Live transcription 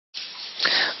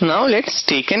Now let's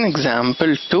take an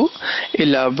example to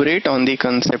elaborate on the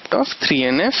concept of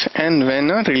 3NF, and when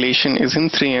a relation is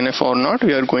in 3NF or not,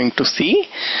 we are going to see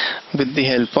with the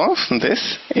help of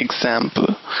this example.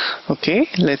 Okay,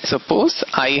 let's suppose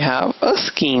I have a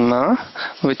schema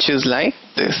which is like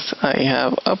this. I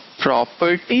have a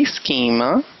property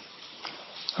schema,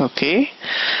 okay,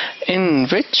 in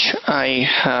which I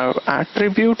have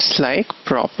attributes like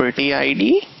property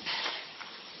ID,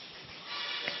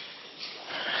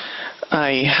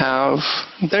 I have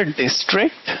the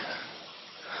district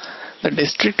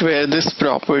where this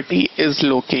property is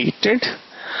located,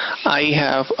 I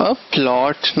have a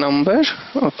plot number,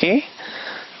 okay,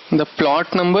 the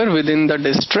plot number within the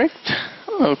district,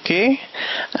 okay,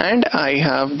 and I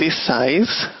have the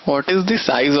size, what is the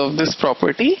size of this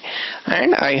property,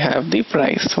 and I have the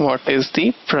price, what is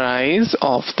the price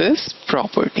of this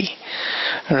property,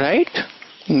 right?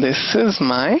 This is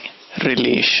my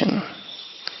relation.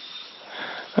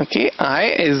 Okay,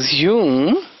 I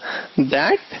assume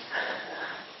that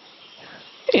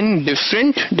in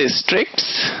different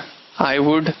districts I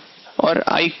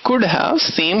could have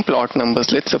same plot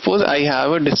numbers. Let's suppose I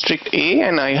have a district A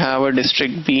and I have a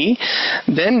district B.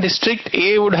 Then district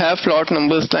A would have plot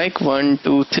numbers like 1,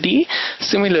 2, 3.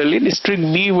 Similarly, district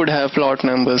B would have plot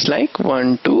numbers like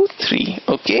 1, 2, 3.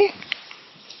 Okay.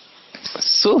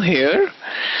 So here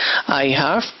I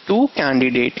have two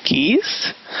candidate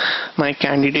keys. My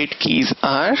candidate keys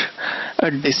are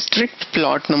a district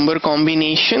plot number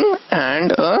combination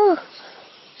and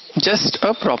just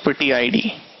a property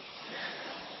ID.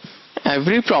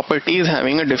 Every property is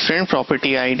having a different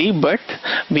property ID, but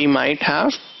we might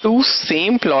have two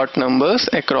same plot numbers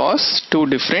across two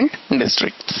different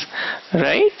districts,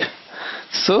 right?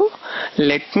 So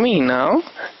let me now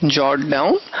jot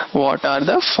down what are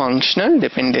the functional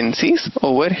dependencies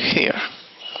over here.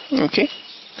 Okay,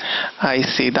 I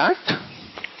say that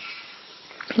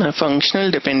the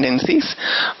functional dependencies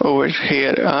over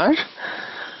here are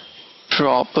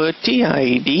property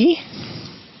ID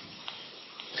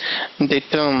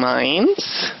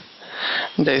determines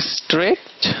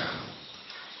district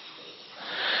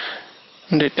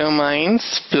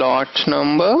determines plot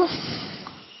number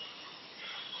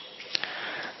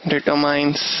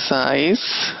determines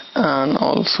size, and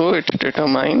also it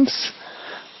determines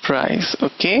price.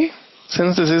 Okay,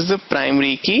 since this is the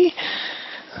primary key,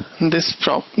 this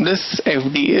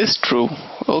FD is true.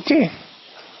 Okay,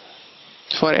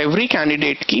 for every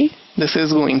candidate key this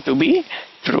is going to be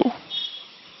true.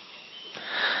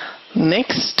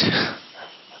 Next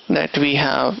that we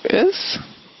have is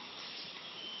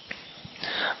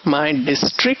my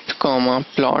district comma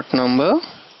plot number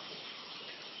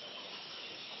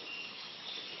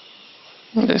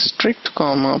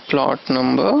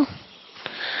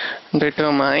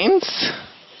determines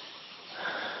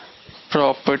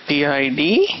property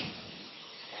ID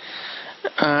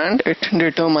and it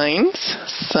determines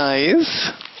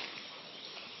size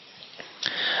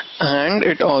and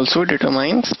it also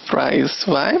determines price.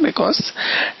 Why? Because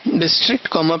district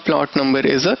comma plot number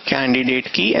is a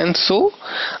candidate key, and so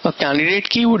a candidate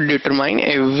key would determine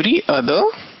every other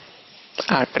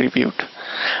attribute.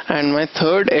 And my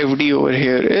third FD over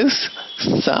here is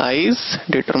size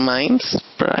determines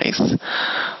price.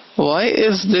 Why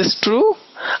is this true?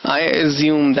 I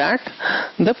assume that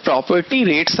the property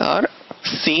rates are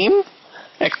same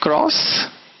across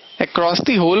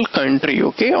the whole country,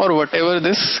 okay, or whatever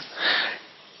this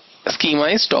schema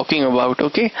is talking about.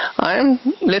 Okay, I am,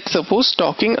 let's suppose,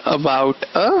 talking about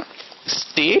a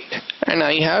state and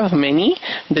I have many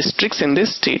districts in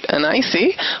this state, and I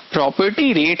say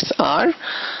property rates are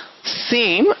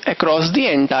same across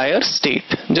the entire state,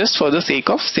 just for the sake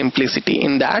of simplicity.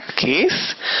 In that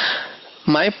case,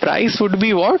 my price would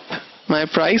be what? My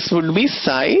price would be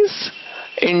size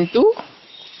into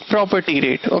property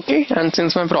rate. Okay, and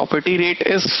since my property rate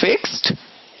is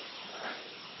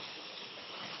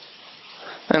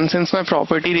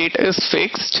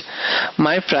fixed,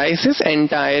 my price is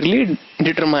entirely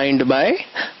determined by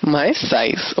my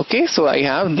size. Okay, so I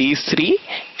have these three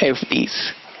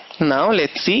FDs. Now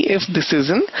let's see if this is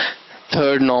in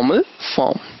third normal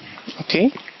form.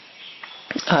 Okay,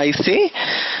 I say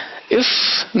if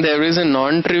there is a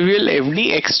non-trivial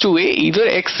FD x to A, either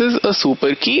x is a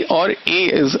super key or A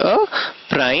is a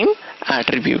prime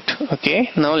attribute. Okay,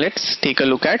 now let's take a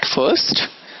look at first.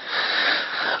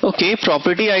 Okay,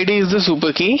 property ID is the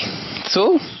super key,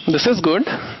 so this is good.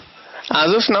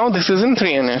 As of now, this is in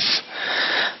 3NF.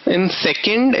 In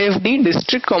second FD,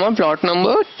 district comma plot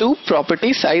number to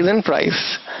property size and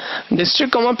price.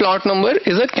 District comma plot number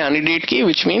is a candidate key,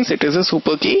 which means it is a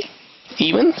super key.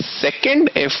 Even second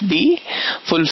FD fulfills